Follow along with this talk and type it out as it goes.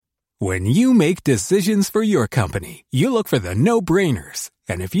When you make decisions for your company, you look for the no-brainers.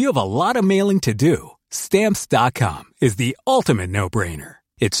 And if you have a lot of mailing to do, Stamps.com is the ultimate no-brainer.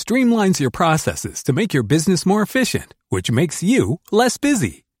 It streamlines your processes to make your business more efficient, which makes you less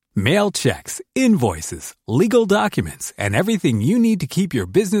busy. Mail checks, invoices, legal documents, and everything you need to keep your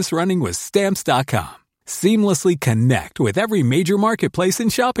business running with Stamps.com. Seamlessly connect with every major marketplace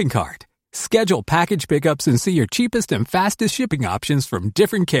and shopping cart. Schedule package pickups and see your cheapest and fastest shipping options from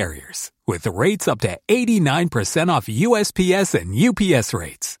different carriers, with rates up to 89% off USPS and UPS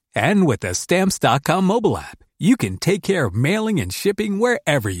rates. And with the Stamps.com mobile app, you can take care of mailing and shipping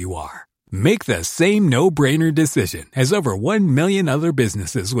wherever you are. Make the same no-brainer decision as over 1 million other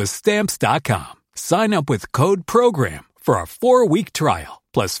businesses with Stamps.com. Sign up with code PROGRAM for a 4-week trial,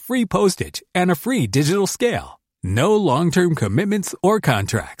 plus free postage and a free digital scale. No long-term commitments or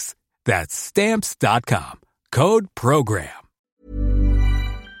contracts. That's Stamps.com. Code PROGRAM.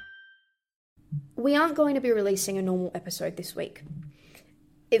 We aren't going to be releasing a normal episode this week.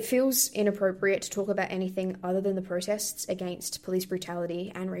 It feels inappropriate to talk about anything other than the protests against police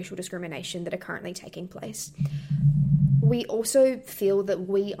brutality and racial discrimination that are currently taking place. We also feel that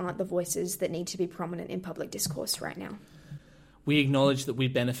we aren't the voices that need to be prominent in public discourse right now. We acknowledge that we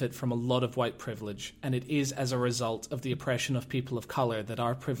benefit from a lot of white privilege, and it is as a result of the oppression of people of colour that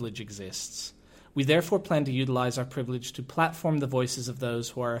our privilege exists. We therefore plan to utilise our privilege to platform the voices of those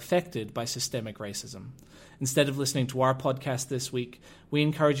who are affected by systemic racism. Instead of listening to our podcast this week, we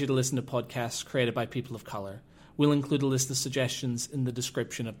encourage you to listen to podcasts created by people of colour. We'll include a list of suggestions in the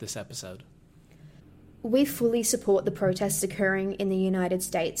description of this episode. We fully support the protests occurring in the United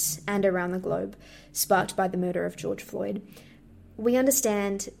States and around the globe, sparked by the murder of George Floyd. We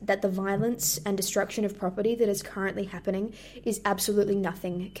understand that the violence and destruction of property that is currently happening is absolutely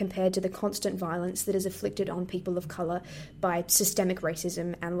nothing compared to the constant violence that is inflicted on people of colour by systemic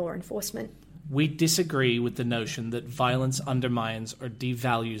racism and law enforcement. We disagree with the notion that violence undermines or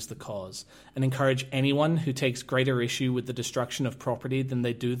devalues the cause, and encourage anyone who takes greater issue with the destruction of property than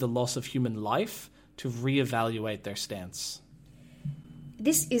they do the loss of human life to reevaluate their stance.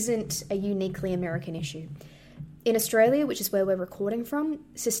 This isn't a uniquely American issue. In Australia, which is where we're recording from,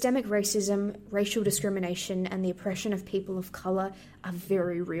 systemic racism, racial discrimination, and the oppression of people of colour are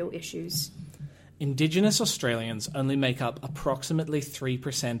very real issues. Indigenous Australians only make up approximately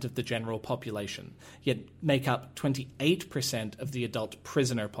 3% of the general population, yet make up 28% of the adult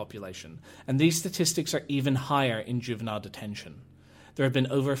prisoner population, and these statistics are even higher in juvenile detention. There have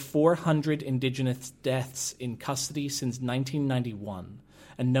been over 400 Indigenous deaths in custody since 1991,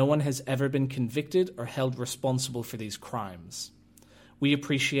 and no one has ever been convicted or held responsible for these crimes. We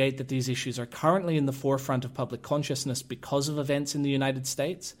appreciate that these issues are currently in the forefront of public consciousness because of events in the United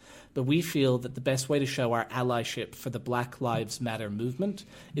States, but we feel that the best way to show our allyship for the Black Lives Matter movement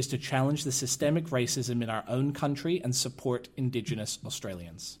is to challenge the systemic racism in our own country and support Indigenous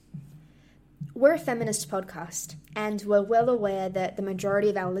Australians. We're a feminist podcast, and we're well aware that the majority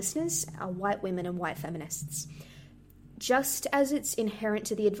of our listeners are white women and white feminists. Just as it's inherent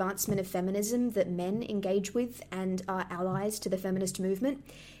to the advancement of feminism that men engage with and are allies to the feminist movement,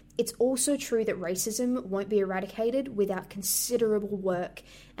 it's also true that racism won't be eradicated without considerable work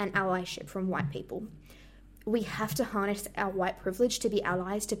and allyship from white people. We have to harness our white privilege to be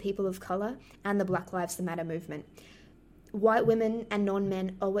allies to people of colour and the Black Lives Matter movement. White women and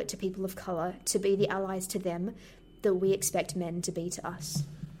non-men owe it to people of colour to be the allies to them that we expect men to be to us.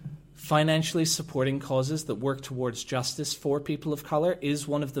 Financially supporting causes that work towards justice for people of colour is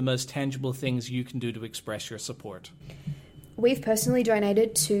one of the most tangible things you can do to express your support. We've personally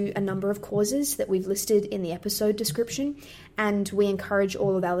donated to a number of causes that we've listed in the episode description, and we encourage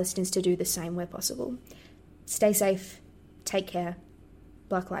all of our listeners to do the same where possible. Stay safe, take care,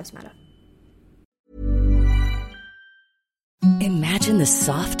 Black Lives Matter. Imagine the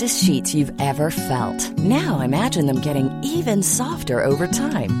softest sheets you've ever felt. Now imagine them getting even softer over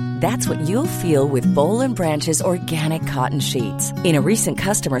time. That's what you'll feel with Boll & Branch's organic cotton sheets. In a recent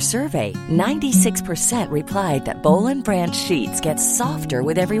customer survey, 96% replied that Boll & Branch sheets get softer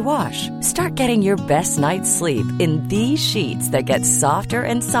with every wash. Start getting your best night's sleep in these sheets that get softer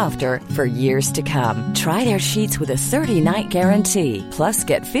and softer for years to come. Try their sheets with a 30-night guarantee. Plus,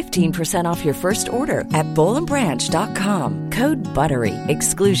 get 15% off your first order at bollandbranch.com. Code BUTTERY.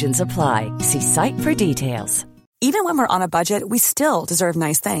 Exclusions apply. See site for details. Even when we're on a budget, we still deserve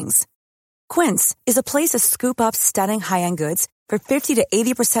nice things. Quince is a place to scoop up stunning high-end goods for 50 to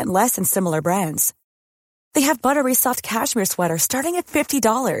 80% less than similar brands. They have buttery soft cashmere sweaters starting at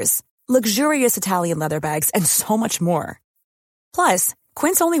 $50, luxurious Italian leather bags, and so much more. Plus,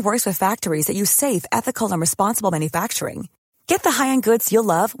 Quince only works with factories that use safe, ethical, and responsible manufacturing. Get the high-end goods you'll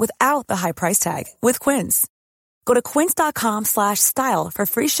love without the high price tag with Quince. Go to quince.com/style for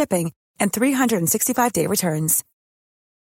free shipping and 365-day returns.